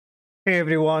Hey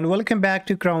everyone, welcome back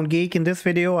to Crown Geek. In this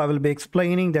video, I will be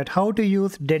explaining that how to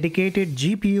use dedicated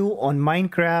GPU on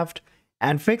Minecraft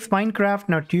and fix Minecraft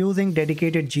not using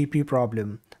dedicated GPU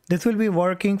problem. This will be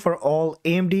working for all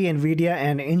AMD, Nvidia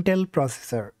and Intel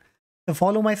processor. So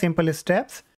follow my simple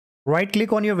steps. Right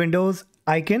click on your Windows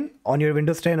icon on your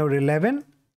Windows 10 or 11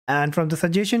 and from the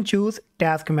suggestion choose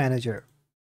Task Manager.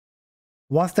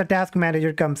 Once the Task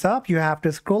Manager comes up, you have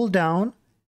to scroll down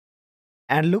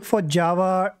and look for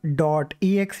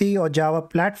java.exe or Java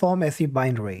platform SE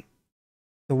binary.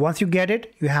 So once you get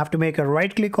it, you have to make a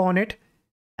right click on it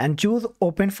and choose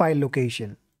open file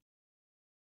location.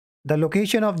 The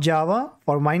location of Java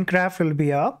for Minecraft will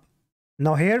be up.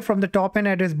 Now here from the top end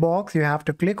address box, you have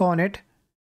to click on it,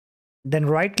 then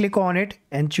right click on it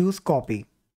and choose copy.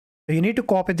 So you need to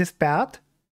copy this path,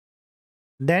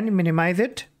 then minimize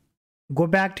it, go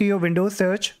back to your Windows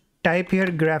search, type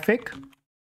here graphic,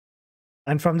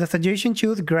 and from the suggestion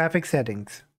choose graphic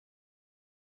settings.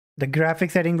 The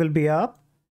graphic setting will be up.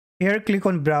 Here click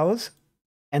on browse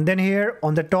and then here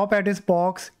on the top address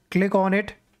box click on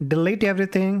it, delete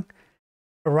everything,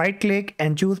 right click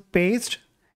and choose paste,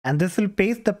 and this will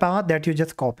paste the path that you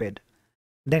just copied.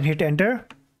 Then hit enter.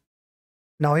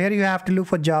 Now here you have to look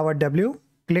for Java W,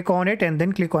 click on it and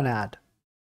then click on add.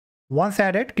 Once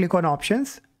added, click on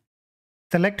options,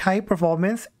 select high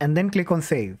performance and then click on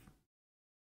save.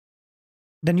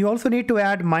 Then you also need to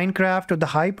add Minecraft to the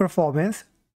high performance.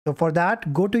 So for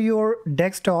that, go to your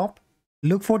desktop,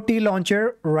 look for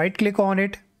Tlauncher, right click on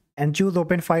it and choose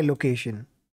open file location.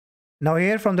 Now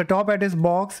here from the top address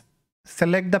box,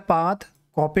 select the path,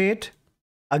 copy it,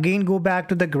 again go back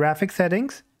to the graphic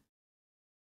settings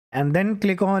and then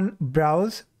click on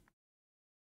browse.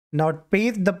 Now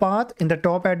paste the path in the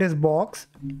top address box,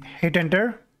 hit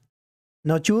enter.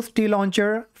 Now choose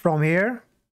Tlauncher from here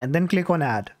and then click on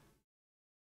add.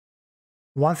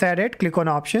 Once added, click on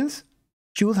options,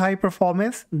 choose high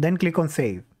performance, then click on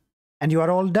save. And you are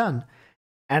all done.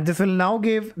 And this will now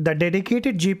give the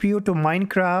dedicated GPU to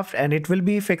Minecraft and it will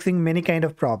be fixing many kind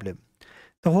of problem.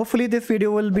 So hopefully this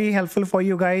video will be helpful for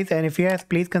you guys. And if yes,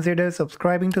 please consider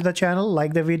subscribing to the channel,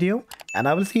 like the video, and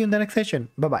I will see you in the next session.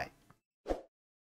 Bye-bye.